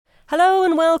Hello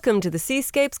and welcome to the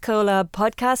Seascapes Collab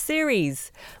podcast series.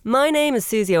 My name is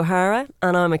Susie O'Hara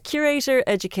and I'm a curator,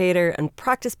 educator and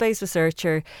practice-based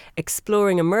researcher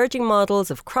exploring emerging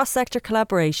models of cross-sector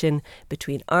collaboration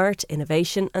between art,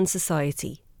 innovation and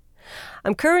society.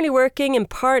 I'm currently working in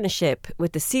partnership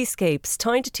with the Seascapes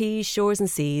Tyne to Tees, Shores and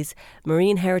Seas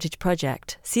Marine Heritage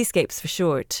Project, Seascapes for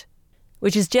short,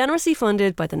 which is generously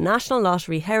funded by the National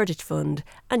Lottery Heritage Fund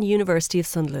and University of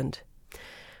Sunderland.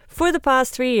 For the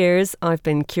past 3 years, I've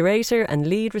been curator and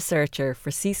lead researcher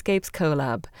for Seascapes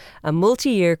Collab, a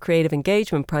multi-year creative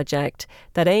engagement project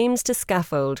that aims to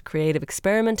scaffold creative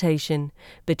experimentation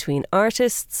between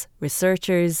artists,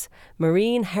 researchers,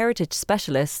 marine heritage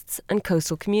specialists and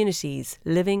coastal communities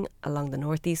living along the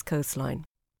northeast coastline.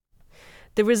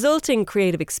 The resulting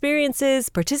creative experiences,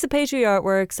 participatory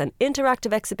artworks and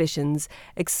interactive exhibitions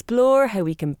explore how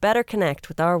we can better connect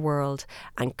with our world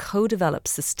and co-develop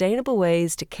sustainable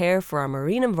ways to care for our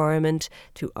marine environment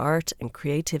through art and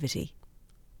creativity.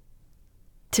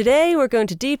 Today we're going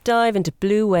to deep dive into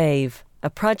Blue Wave, a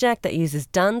project that uses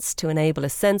dance to enable a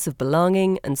sense of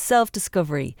belonging and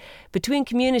self-discovery between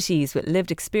communities with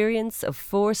lived experience of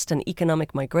forced and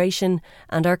economic migration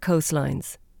and our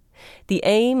coastlines. The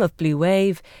aim of Blue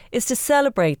Wave is to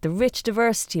celebrate the rich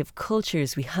diversity of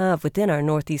cultures we have within our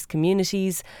northeast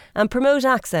communities and promote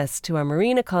access to our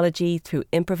marine ecology through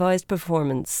improvised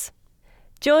performance.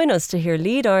 Join us to hear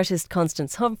lead artist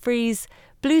Constance Humphreys,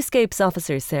 Bluescapes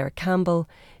officer Sarah Campbell,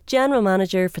 General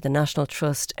Manager for the National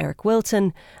Trust Eric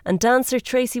Wilton and dancer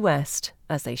Tracy West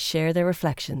as they share their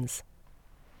reflections.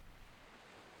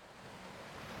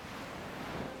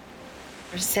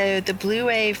 So the Blue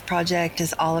Wave project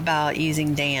is all about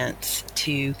using dance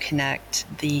to connect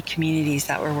the communities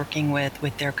that we're working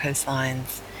with their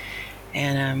coastlines.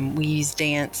 And we use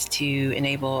dance to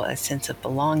enable a sense of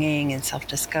belonging and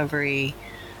self-discovery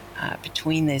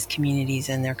between those communities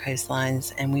and their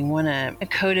coastlines. And we want to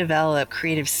co-develop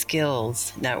creative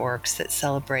skills networks that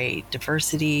celebrate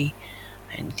diversity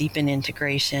and deepen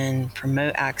integration,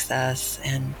 promote access,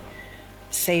 and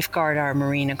safeguard our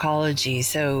marine ecology.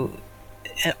 So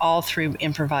all through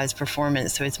improvised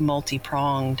performance, so it's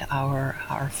multi-pronged,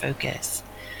 our focus.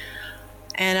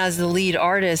 And as the lead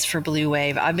artist for Blue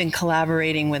Wave, I've been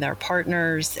collaborating with our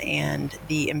partners and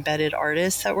the embedded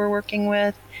artists that we're working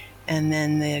with, and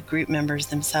then the group members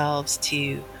themselves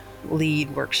to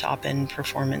lead workshop and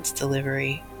performance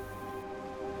delivery.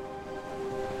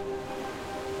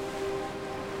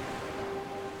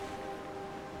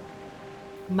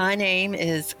 My name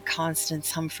is Constance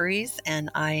Humphreys, and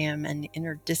I am an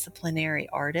interdisciplinary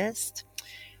artist.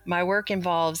 My work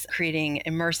involves creating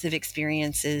immersive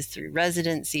experiences through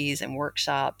residencies and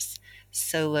workshops,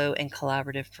 solo and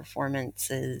collaborative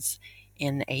performances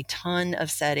in a ton of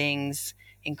settings,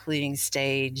 including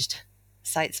staged,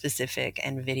 site-specific,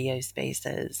 and video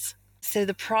spaces. So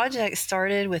the project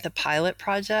started with a pilot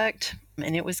project,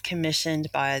 and it was commissioned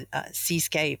by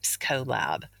Seascapes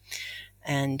Collab.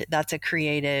 And that's a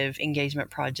creative engagement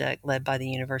project led by the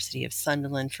University of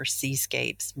Sunderland for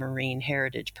Seascapes Marine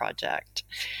Heritage Project.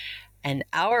 And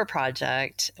our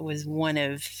project was one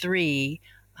of three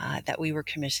that we were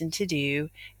commissioned to do.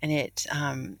 And it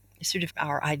sort of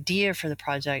our idea for the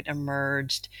project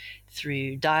emerged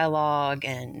through dialogue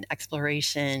and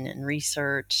exploration and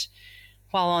research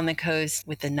while on the coast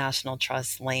with the National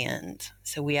Trust land.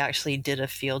 So we actually did a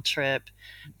field trip,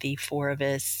 the four of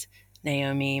us,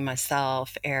 Naomi,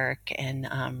 myself, Eric, and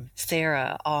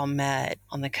Sarah all met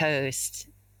on the coast.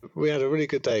 We had a really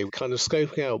good day, kind of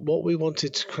scoping out what we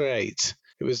wanted to create.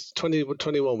 It was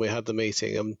 2021 we had the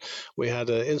meeting, and we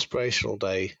had an inspirational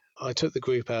day. I took the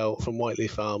group out from Whiteley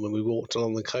Farm and we walked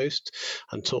along the coast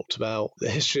and talked about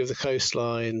the history of the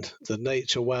coastline, the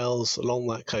nature wells along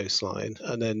that coastline,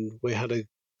 and then we had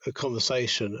a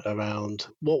conversation around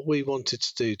what we wanted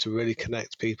to do to really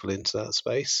connect people into that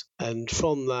space. And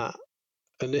from that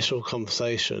initial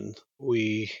conversation,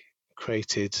 we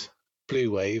created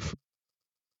Blue Wave.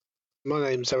 My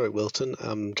name's Eric Wilton.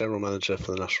 I'm General Manager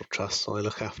for the National Trust. I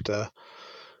look after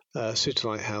Suter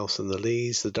Lighthouse and the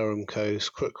Lees, the Durham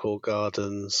Coast, Crookhall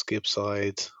Gardens,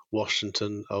 Gibbside,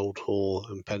 Washington, Old Hall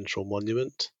and Penshaw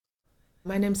Monument.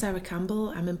 My name's Sarah Campbell.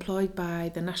 I'm employed by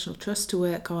the National Trust to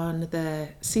work on the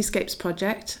Seascapes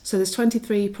project. So there's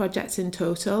 23 projects in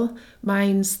total.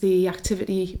 Mine's the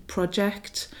activity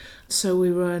project. So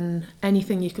we run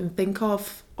anything you can think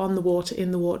of on the water,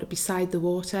 in the water, beside the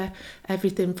water.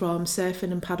 Everything from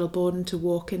surfing and paddleboarding to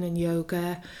walking and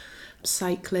yoga,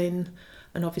 cycling,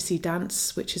 and obviously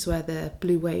dance, which is where the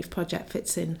Blue Wave project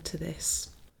fits into this.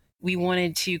 We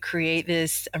wanted to create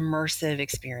this immersive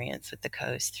experience with the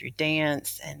coast through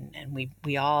dance, and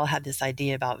we all had this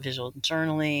idea about visual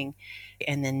journaling.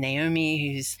 And then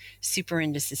Naomi, who's super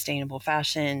into sustainable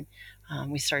fashion,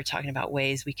 we started talking about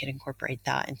ways we could incorporate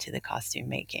that into the costume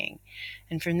making.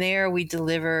 And from there, we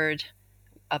delivered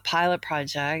a pilot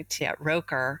project at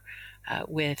Roker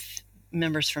with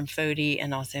members from Fodi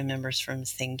and also members from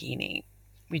Sangini.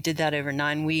 We did that over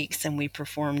 9 weeks, and we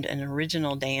performed an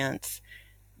original dance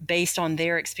based on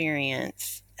their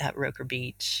experience at Roker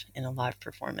Beach in a live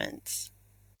performance.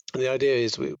 And the idea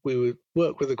is we would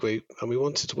work with a group, and we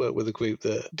wanted to work with a group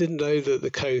that didn't know that the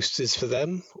coast is for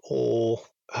them, or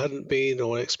hadn't been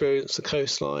or experienced the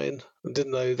coastline, and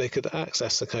didn't know they could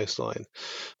access the coastline.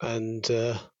 And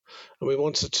we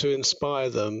wanted to inspire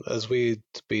them, as we'd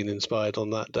been inspired on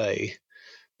that day,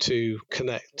 to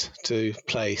connect to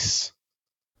place.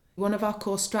 One of our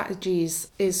core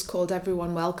strategies is called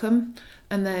Everyone Welcome,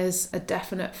 and there's a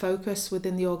definite focus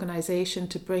within the organisation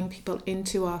to bring people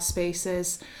into our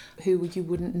spaces who you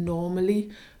wouldn't normally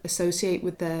associate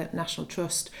with the National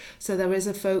Trust. So there is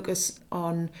a focus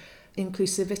on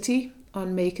inclusivity,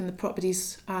 on making the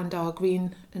properties and our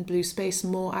green and blue space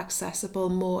more accessible,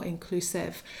 more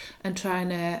inclusive, and trying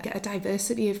to get a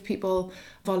diversity of people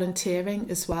volunteering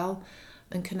as well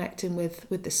and connecting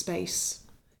with the space.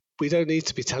 We don't need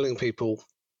to be telling people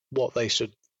what they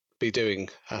should be doing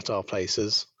at our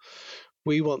places.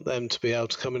 We want them to be able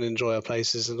to come and enjoy our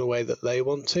places in the way that they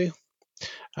want to.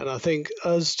 And I think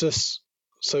us just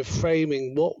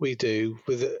framing what we do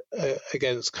with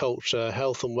against culture,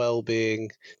 health and well-being,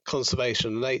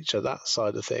 conservation and nature, that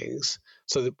side of things,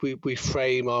 so that we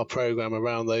frame our programme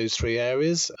around those three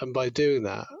areas. And by doing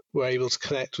that, we're able to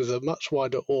connect with a much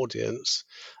wider audience,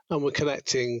 and we're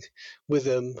connecting with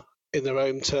them in their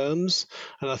own terms.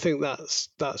 And I think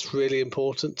that's really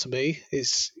important to me.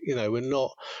 Is, we're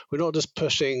not just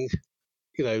pushing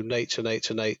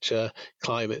nature,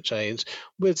 climate change.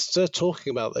 We're still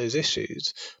talking about those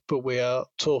issues, but we are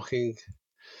talking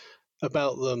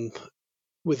about them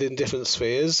within different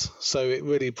spheres. So it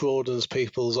really broadens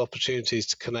people's opportunities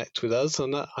to connect with us,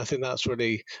 and I think that's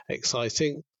really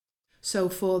exciting. So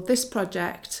for this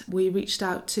project, we reached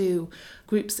out to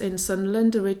groups in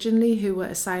Sunderland originally who were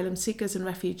asylum seekers and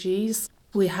refugees.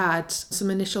 We had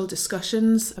some initial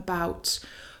discussions about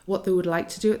what they would like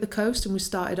to do at the coast, and we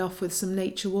started off with some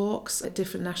nature walks at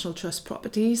different National Trust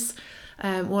properties.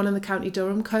 One on the County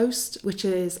Durham coast, which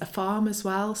is a farm as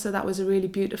well. So that was a really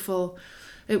beautiful,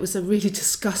 it was a really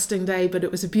disgusting day, but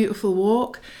it was a beautiful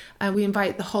walk. And we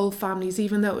invited the whole families,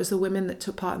 even though it was the women that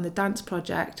took part in the dance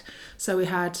project. So we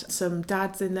had some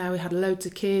dads in there, we had loads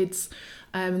of kids.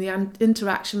 The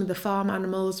interaction with the farm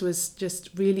animals was just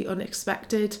really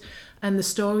unexpected. And the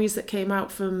stories that came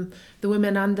out from the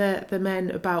women and the men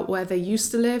about where they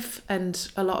used to live,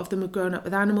 and a lot of them had grown up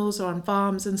with animals or on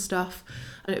farms and stuff.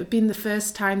 And it had been the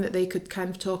first time that they could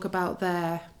kind of talk about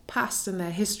their past and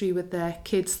their history with their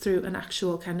kids through an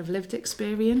actual kind of lived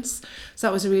experience. So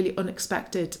that was a really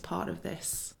unexpected part of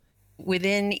this.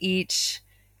 Within each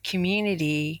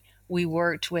community, we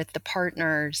worked with the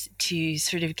partners to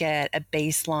sort of get a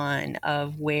baseline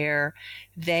of where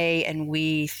they and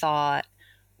we thought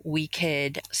we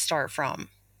could start from.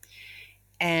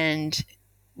 And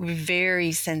we're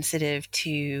very sensitive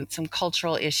to some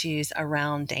cultural issues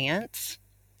around dance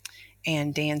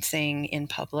and dancing in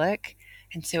public.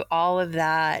 And so all of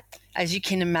that, as you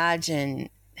can imagine,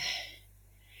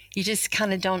 you just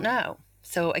kind of don't know.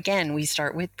 So again, we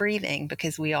start with breathing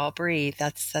because we all breathe.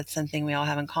 That's something we all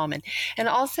have in common. And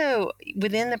also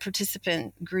within the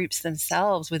participant groups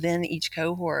themselves, within each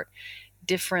cohort,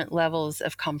 different levels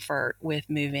of comfort with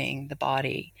moving the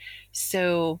body.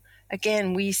 So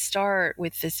again, we start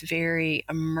with this very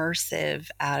immersive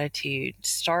attitude.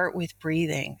 Start with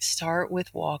breathing, start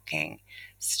with walking,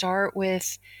 start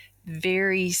with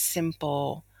very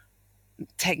simple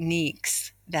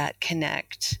techniques that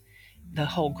connect the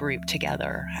whole group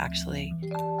together, actually.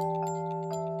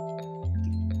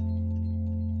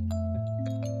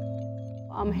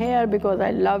 I'm here because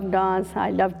I love dance, I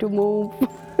love to move.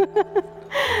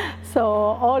 So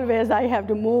always I have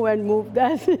to move and move.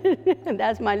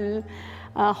 That's my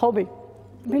hobby.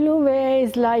 Blue Way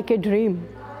is like a dream.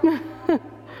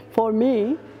 For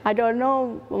me, I don't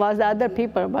know about the other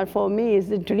people, but for me it's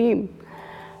a dream.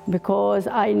 Because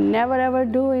I never ever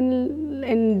do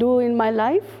in my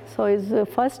life. So it's the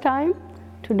first time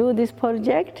to do this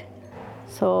project.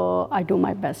 So I do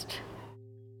my best.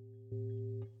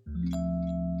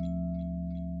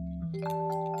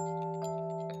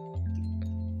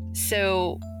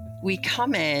 So we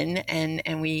come in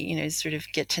and we, sort of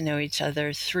get to know each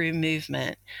other through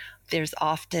movement. There's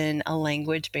often a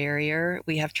language barrier.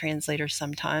 We have translators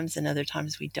sometimes, and other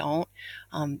times we don't.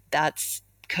 That's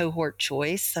cohort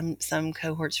choice. Some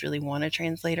cohorts really want a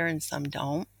translator and some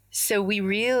don't. So we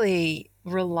really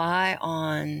rely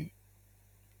on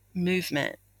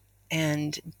movement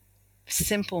and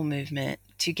simple movement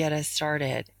to get us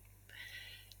started.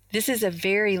 This is a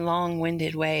very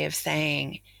long-winded way of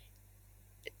saying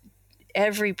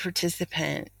every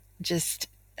participant just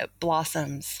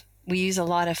blossoms. We use a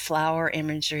lot of flower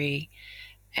imagery,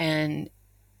 and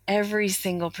every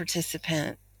single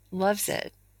participant loves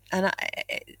it. And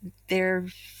they're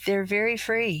very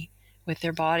free with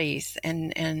their bodies,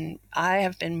 and I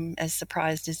have been as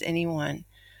surprised as anyone.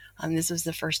 This was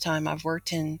the first time I've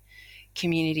worked in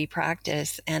community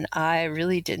practice, and I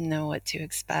really didn't know what to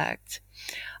expect.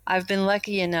 I've been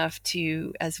lucky enough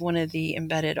to, as one of the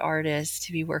embedded artists,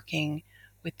 to be working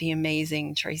with the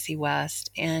amazing Tracy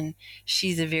West, and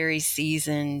she's a very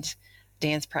seasoned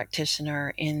dance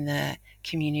practitioner in the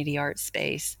community art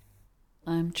space.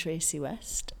 I'm Tracy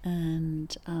West,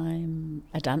 and I'm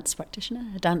a dance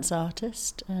practitioner, a dance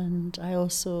artist, and I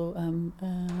also am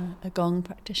a gong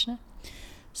practitioner.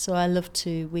 So I love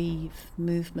to weave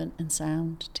movement and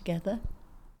sound together.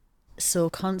 So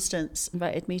Constance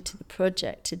invited me to the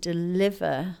project to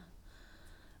deliver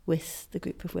with the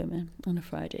group of women on a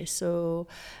Friday. So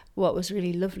what was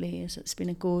really lovely is it's been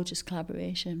a gorgeous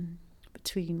collaboration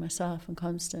between myself and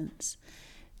Constance.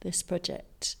 This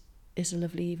project is a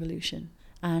lovely evolution,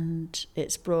 and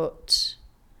it's brought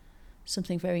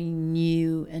something very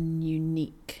new and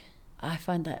unique. I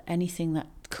find that anything that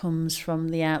comes from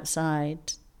the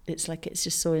outside, it's like it's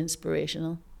just so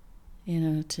inspirational, you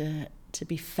know, to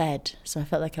be fed. So I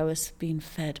felt like I was being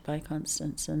fed by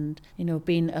Constance, and, you know,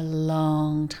 being a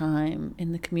long time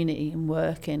in the community and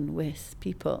working with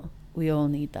people, we all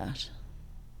need that.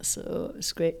 So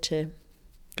it's great to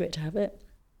have it.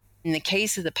 In the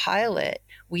case of the pilot,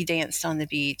 we danced on the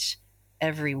beach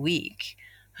every week.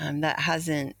 That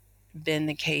hasn't been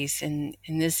the case in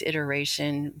this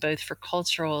iteration, both for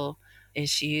cultural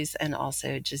issues and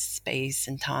also just space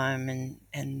and time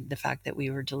and the fact that we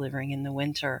were delivering in the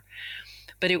winter.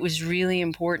 But it was really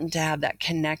important to have that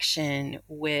connection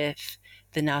with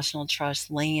the National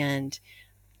Trust land,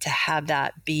 to have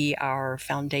that be our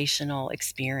foundational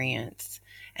experience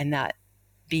and that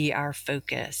be our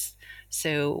focus.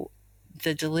 So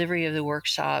the delivery of the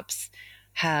workshops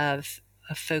have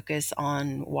a focus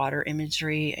on water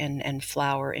imagery and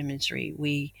flower imagery.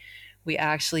 We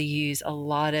actually use a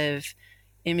lot of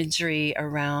imagery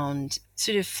around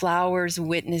sort of flowers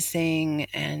witnessing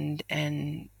and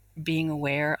being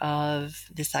aware of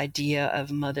this idea of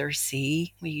Mother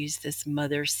Sea. We use this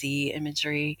Mother Sea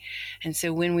imagery. And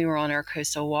so when we were on our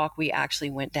coastal walk, we actually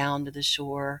went down to the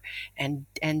shore and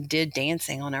did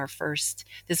dancing on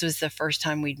this was the first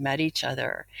time we'd met each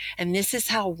other. And this is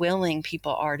how willing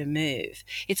people are to move.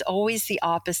 It's always the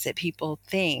opposite. People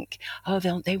think, oh,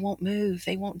 they won't move.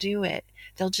 They won't do it.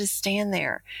 They'll just stand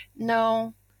there.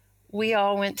 No. We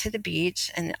all went to the beach,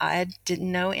 and I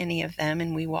didn't know any of them,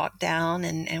 and we walked down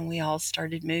and we all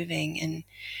started moving,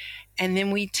 and then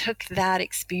we took that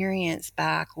experience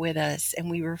back with us and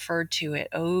we referred to it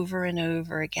over and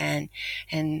over again,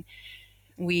 and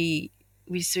we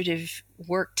sort of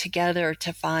worked together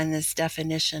to find this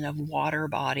definition of water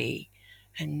body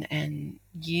and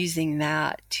using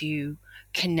that to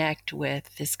connect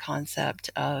with this concept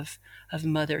of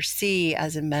Mother Sea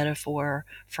as a metaphor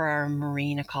for our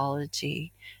marine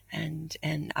ecology and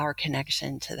our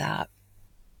connection to that.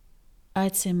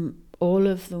 I'd say all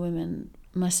of the women,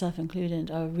 myself included,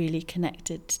 are really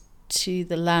connected to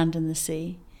the land and the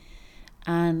sea,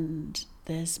 and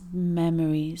there's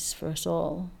memories for us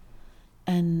all.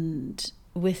 And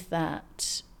with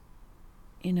that,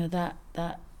 you know,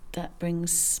 that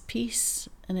brings peace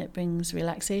and it brings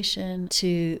relaxation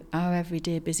to our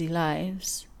everyday busy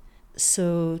lives.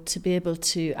 So to be able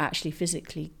to actually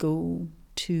physically go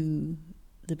to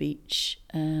the beach,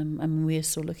 I mean, we're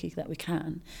so lucky that we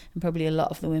can, and probably a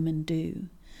lot of the women do.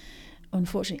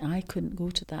 Unfortunately, I couldn't go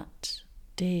to that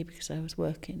day because I was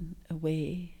working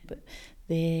away, but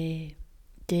they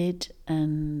did,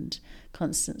 and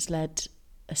Constance led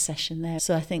a session there.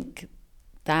 So I think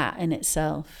that in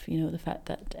itself, you know, the fact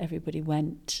that everybody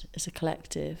went as a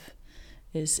collective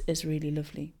is really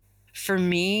lovely. For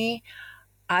me,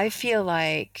 I feel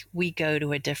like we go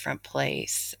to a different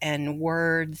place, and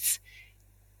words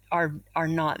are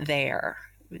not there.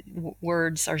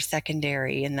 Words are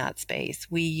secondary in that space.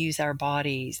 We use our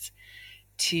bodies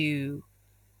to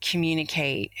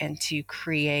communicate and to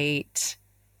create,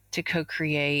 to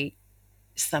co-create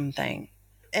something.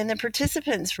 And the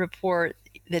participants report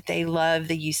that they love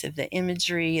the use of the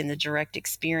imagery and the direct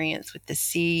experience with the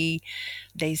sea.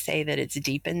 They say that it's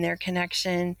deepened their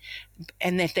connection,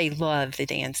 and that they love the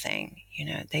dancing.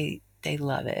 They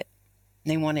love it.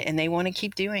 They want it, and they want to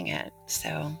keep doing it.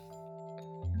 So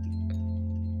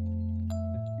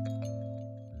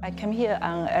I come here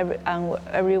on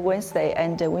every Wednesday,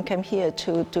 and we come here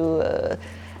to do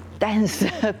dance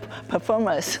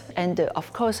performance. And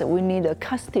of course, we need a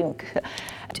costume.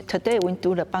 Today we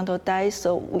do the bundle dance,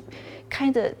 so we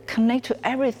kind of connect to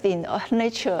everything,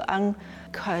 nature, and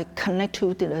connect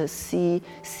to the sea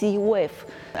wave.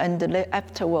 And then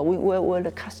afterward, we wear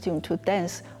the costume to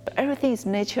dance. Everything is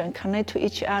nature and connect to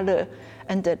each other.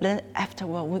 And then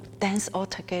afterward, we dance all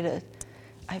together.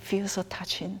 I feel so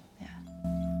touching. Yeah.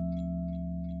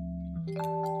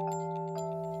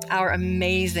 Our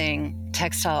amazing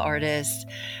textile artists,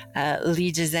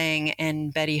 Lee Jazang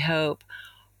and Betty Hope,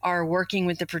 are working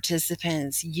with the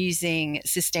participants using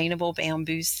sustainable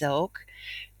bamboo silk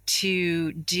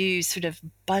to do sort of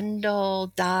bundle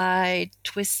dye,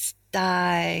 twist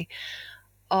dye.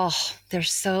 Oh, they're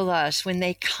so lush when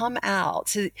they come out.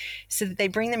 So they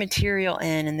bring the material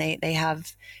in, and they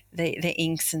have the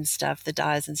inks and stuff, the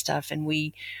dyes and stuff, and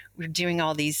we're doing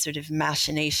all these sort of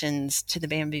machinations to the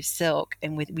bamboo silk,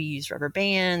 and we use rubber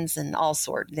bands and all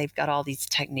sorts. They've got all these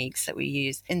techniques that we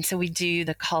use, and so we do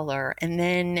the color, and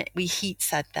then we heat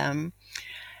set them.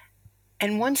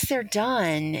 And once they're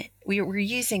done, we're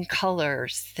using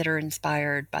colors that are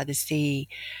inspired by the sea,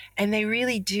 and they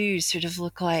really do sort of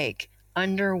look like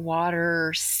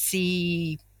underwater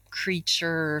sea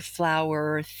creature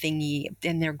flower thingy,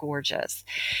 and they're gorgeous.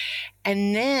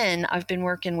 And then I've been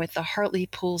working with the Hartley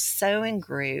Pool Sewing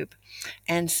Group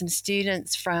and some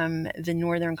students from the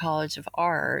Northern College of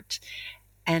Art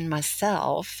and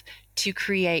myself to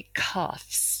create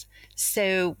cuffs.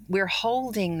 So we're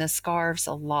holding the scarves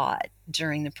a lot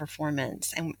during the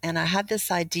performance. And I had this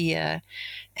idea,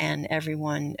 and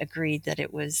everyone agreed that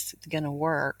it was going to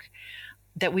work,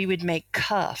 that we would make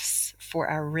cuffs for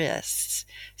our wrists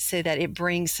so that it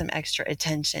brings some extra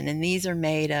attention. And these are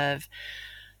made of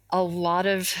a lot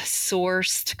of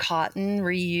sourced cotton,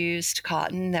 reused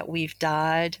cotton that we've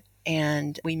dyed,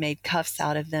 and we made cuffs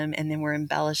out of them. And then we're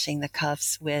embellishing the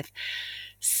cuffs with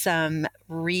some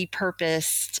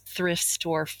repurposed thrift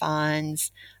store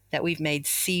finds that we've made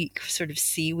sort of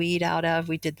seaweed out of.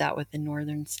 We did that with the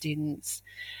Northern students.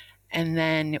 And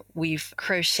then we've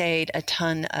crocheted a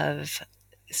ton of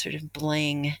sort of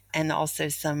bling and also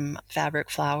some fabric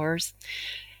flowers.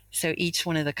 So each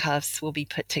one of the cuffs will be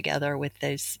put together with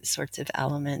those sorts of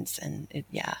elements. And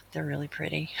they're really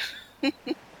pretty.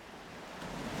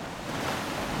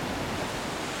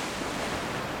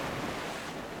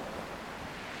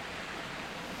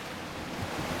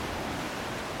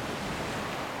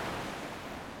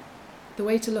 The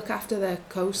way to look after the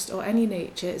coast or any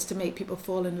nature is to make people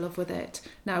fall in love with it.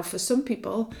 Now, for some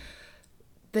people,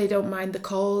 they don't mind the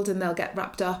cold and they'll get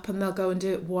wrapped up and they'll go and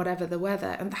do it whatever the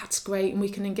weather, and that's great, and we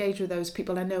can engage with those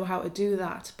people. I know how to do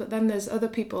that. But then there's other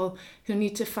people who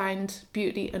need to find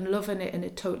beauty and love in it in a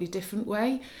totally different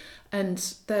way,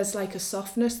 and there's like a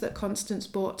softness that Constance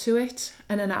brought to it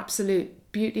and an absolute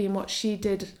beauty in what she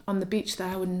did on the beach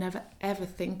that I would never ever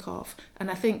think of.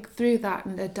 And I think through that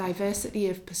and a diversity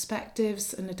of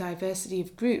perspectives and a diversity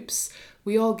of groups,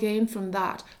 we all gain from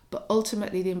that, but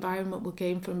ultimately the environment will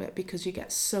gain from it because you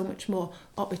get so much more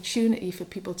opportunity for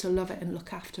people to love it and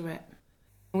look after it.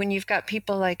 When you've got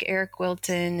people like Eric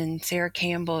Wilton and Sarah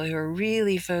Campbell who are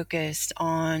really focused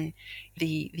on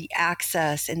the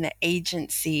access and the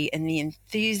agency and the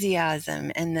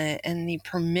enthusiasm and the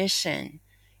permission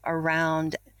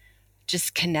around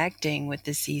just connecting with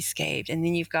the seascape. And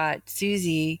then you've got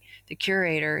Susie, the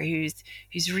curator,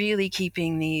 who's really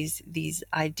keeping these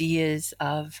ideas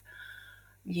of,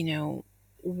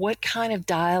 what kind of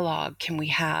dialogue can we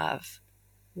have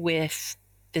with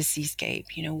the seascape?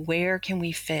 Where can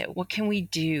we fit? What can we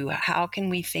do? How can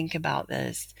we think about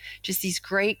this? Just these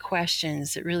great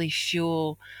questions that really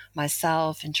fuel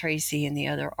myself and Tracy and the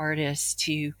other artists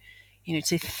to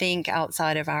think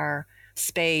outside of our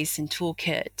space and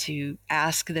toolkit, to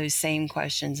ask those same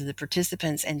questions of the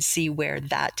participants and see where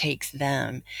that takes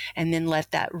them, and then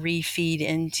let that refeed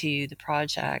into the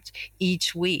project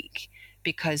each week,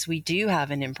 because we do have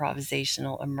an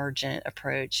improvisational emergent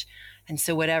approach. And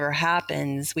so whatever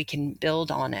happens, we can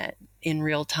build on it in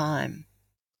real time.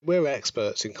 We're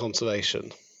experts in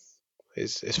conservation.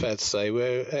 It's fair to say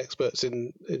we're experts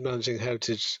in managing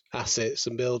heritage assets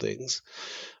and buildings,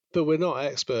 but we're not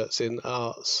experts in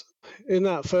arts. In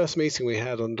that first meeting we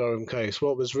had on Durham Coast,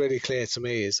 what was really clear to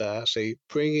me is that actually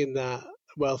bringing that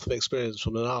wealth of experience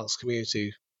from an arts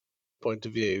community point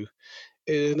of view,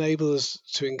 it enables us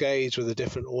to engage with a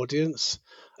different audience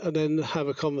and then have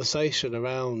a conversation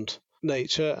around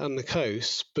nature and the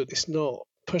coast, but it's not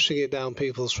pushing it down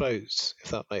people's throats,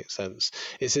 if that makes sense.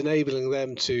 It's enabling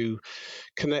them to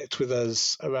connect with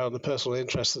us around the personal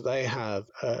interests that they have,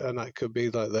 and that could be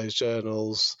like those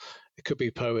journals, it could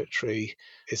be poetry,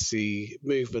 it's the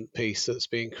movement piece that's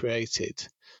being created,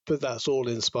 but that's all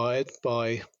inspired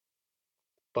by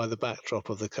the backdrop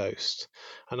of the coast.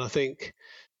 And I think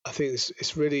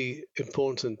it's really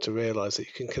important to realise that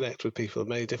you can connect with people in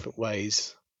many different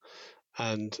ways,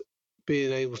 and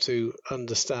being able to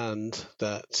understand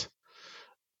that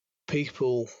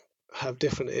people have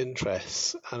different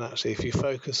interests, and actually if you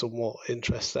focus on what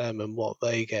interests them and what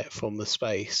they get from the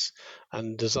space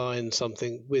and design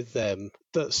something with them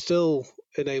that still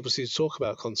enables you to talk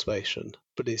about conservation,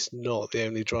 but it's not the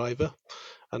only driver.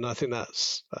 And I think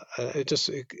that's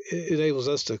it enables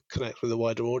us to connect with a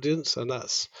wider audience, and I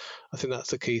think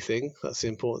that's the key thing. That's the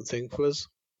important thing for us.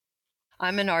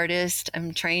 I'm an artist.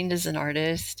 I'm trained as an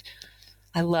artist.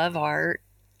 I love art,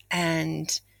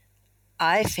 and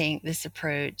I think this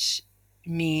approach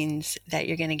means that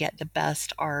you're going to get the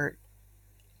best art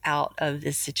out of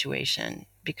this situation,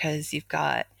 because you've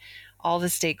got all the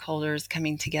stakeholders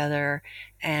coming together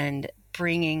and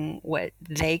bringing what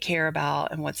they care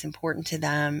about and what's important to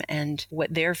them and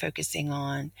what they're focusing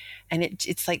on. And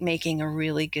it's like making a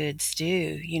really good stew.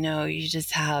 You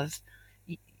just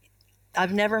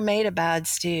I've never made a bad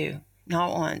stew,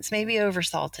 not once, maybe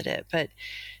oversalted it, but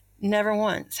never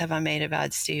once have I made a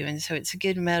bad stew. And so it's a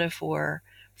good metaphor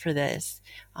for this.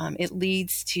 It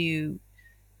leads to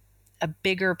a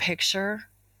bigger picture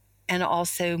and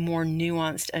also more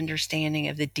nuanced understanding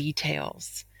of the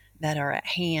details that are at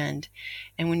hand.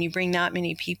 And when you bring that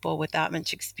many people with that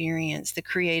much experience, the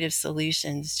creative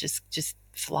solutions just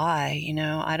fly.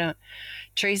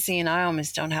 Tracy and I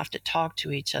almost don't have to talk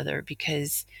to each other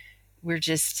because we're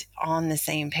just on the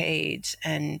same page.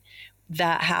 And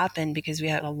that happened because we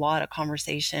had a lot of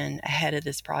conversation ahead of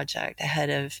this project,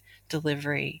 ahead of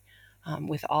delivery,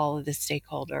 with all of the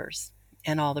stakeholders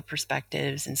and all the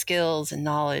perspectives and skills and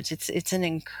knowledge. It's an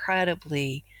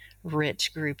incredibly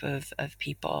rich group of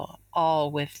people,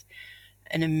 all with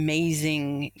an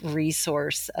amazing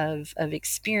resource of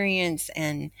experience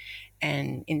and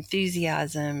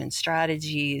enthusiasm and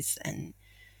strategies. And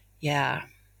yeah,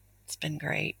 it's been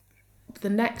great. The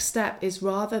next step is,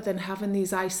 rather than having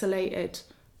these isolated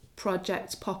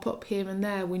projects pop up here and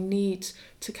there, we need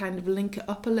to kind of link it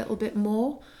up a little bit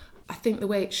more. I think the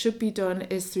way it should be done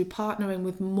is through partnering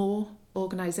with more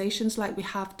organisations, like we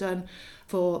have done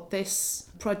for this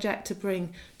project, to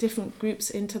bring different groups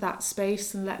into that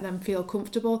space and let them feel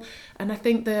comfortable. And I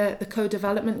think the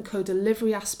co-development and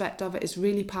co-delivery aspect of it is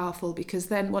really powerful, because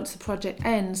then once the project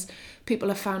ends, people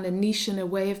have found a niche and a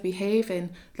way of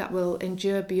behaving that will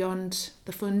endure beyond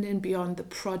the funding, beyond the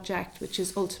project, which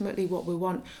is ultimately what we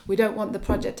want. We don't want the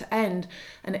project to end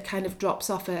and it kind of drops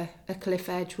off a cliff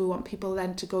edge. We want people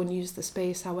then to go and use the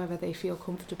space however they feel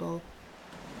comfortable.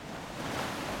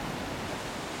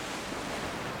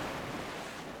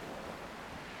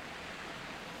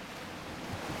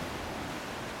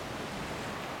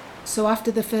 So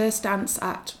after the first dance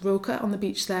at Roker on the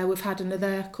beach there, we've had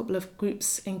another couple of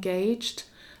groups engaged.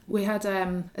 We had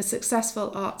a successful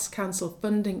Arts Council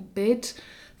funding bid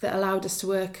that allowed us to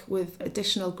work with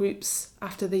additional groups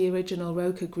after the original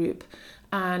Roker group,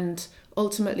 and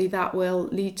ultimately that will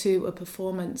lead to a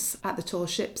performance at the Tall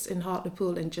Ships in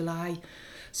Hartlepool in July.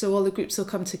 So all the groups will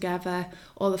come together,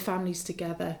 all the families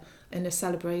together in a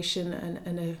celebration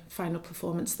and a final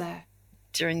performance there.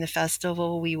 During the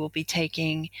festival, we will be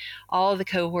taking all the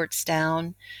cohorts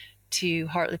down to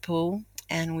Hartlepool,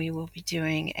 and we will be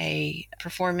doing a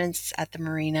performance at the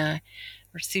marina.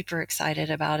 We're super excited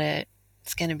about it.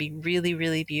 It's going to be really,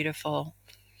 really beautiful.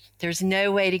 There's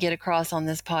no way to get across on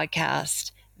this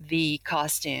podcast the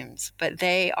costumes, but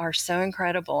they are so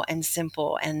incredible and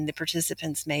simple, and the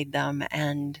participants made them,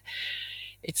 and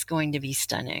it's going to be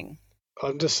stunning.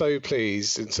 I'm just so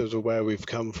pleased in terms of where we've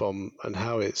come from and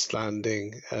how it's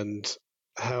landing and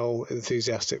how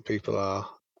enthusiastic people are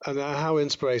and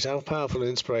how powerful and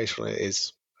inspirational it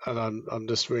is. And I'm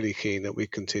just really keen that we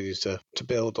continue to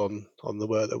build on the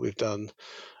work that we've done.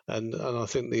 And I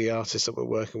think the artists that we're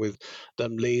working with,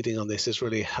 them leading on this, has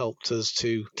really helped us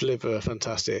to deliver a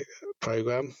fantastic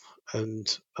programme.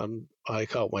 And I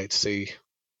can't wait to see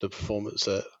the performance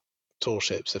at Tall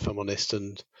Ships, if I'm honest,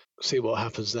 and see what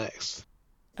happens next.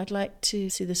 I'd like to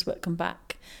see this work come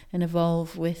back and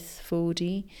evolve with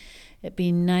Fody. It'd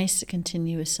be nice to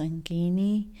continue with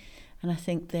Sanguini, and I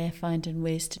think they're finding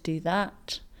ways to do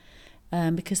that.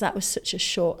 because that was such a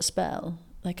short spell.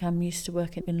 Like, I'm used to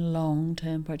working in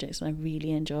long-term projects, and I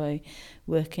really enjoy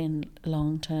working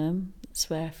long-term. It's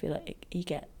where I feel like you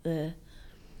get the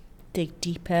dig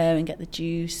deeper and get the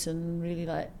juice and really,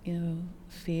 like, you know,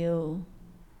 feel.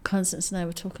 Constance and I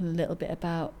were talking a little bit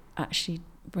about actually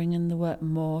bringing the work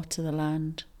more to the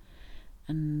land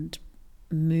and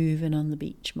moving on the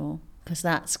beach more, because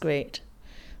that's great.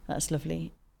 That's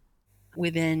lovely.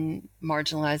 Within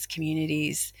marginalized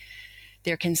communities,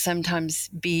 there can sometimes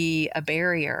be a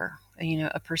barrier, you know,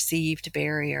 a perceived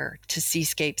barrier to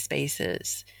seascape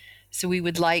spaces. So we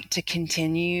would like to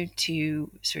continue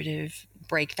to sort of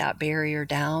break that barrier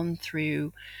down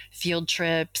through field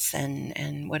trips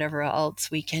and whatever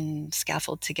else we can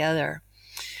scaffold together.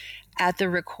 At the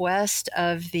request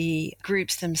of the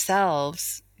groups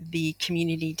themselves, the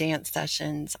community dance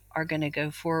sessions are going to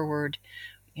go forward.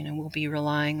 You know, we'll be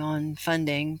relying on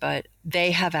funding, but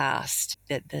they have asked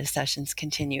that the sessions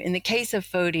continue. In the case of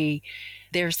FODI,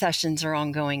 their sessions are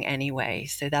ongoing anyway.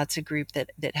 So that's a group that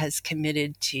has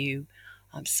committed to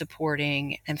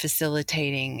supporting and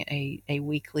facilitating a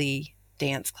weekly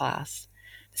dance class.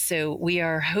 So we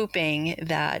are hoping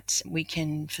that we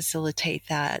can facilitate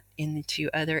that in the two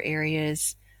other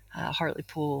areas,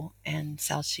 Hartlepool and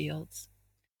South Shields.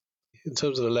 In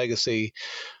terms of the legacy,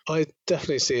 I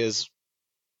definitely see as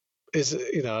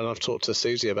you know, and I've talked to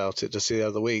Susie about it just the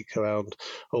other week around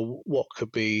what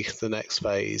could be the next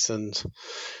phase, and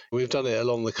we've done it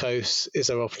along the coast. Is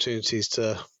there opportunities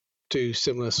to do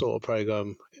similar sort of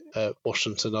program at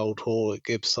Washington Old Hall, at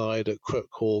Gibbside, at Crook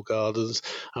Hall Gardens,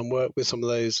 and work with some of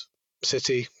those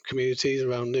city communities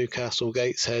around Newcastle,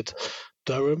 Gateshead,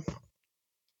 Durham?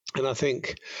 And I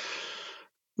think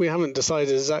we haven't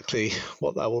decided exactly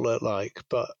what that will look like,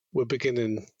 but we're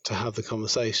beginning to have the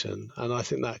conversation, and I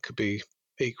think that could be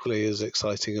equally as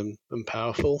exciting and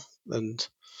powerful. And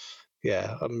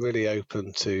yeah, I'm really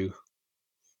open to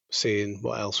seeing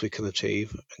what else we can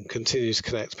achieve and continue to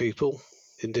connect people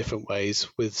in different ways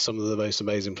with some of the most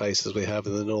amazing places we have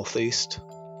in the Northeast.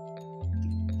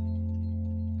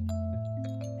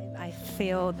 I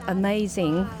feel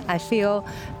amazing. I feel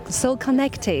so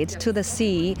connected to the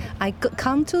sea. I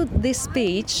come to this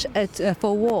beach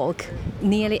for walk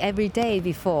nearly every day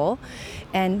before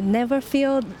and never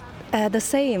feel the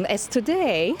same as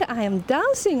today. I am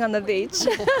dancing on the beach.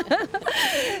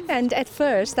 And at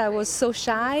first I was so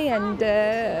shy and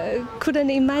couldn't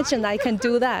imagine I can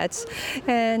do that.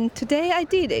 And today I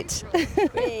did it.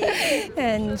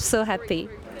 And so happy.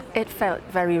 It felt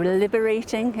very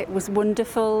liberating. It was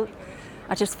wonderful.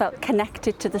 I just felt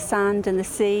connected to the sand and the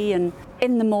sea and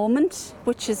in the moment,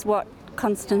 which is what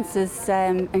Constance has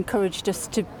encouraged us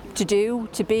to do,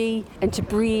 to be and to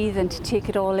breathe and to take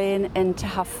it all in and to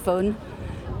have fun.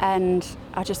 And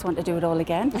I just want to do it all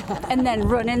again and then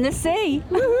run in the sea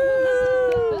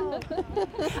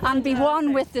and be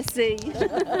one with the sea.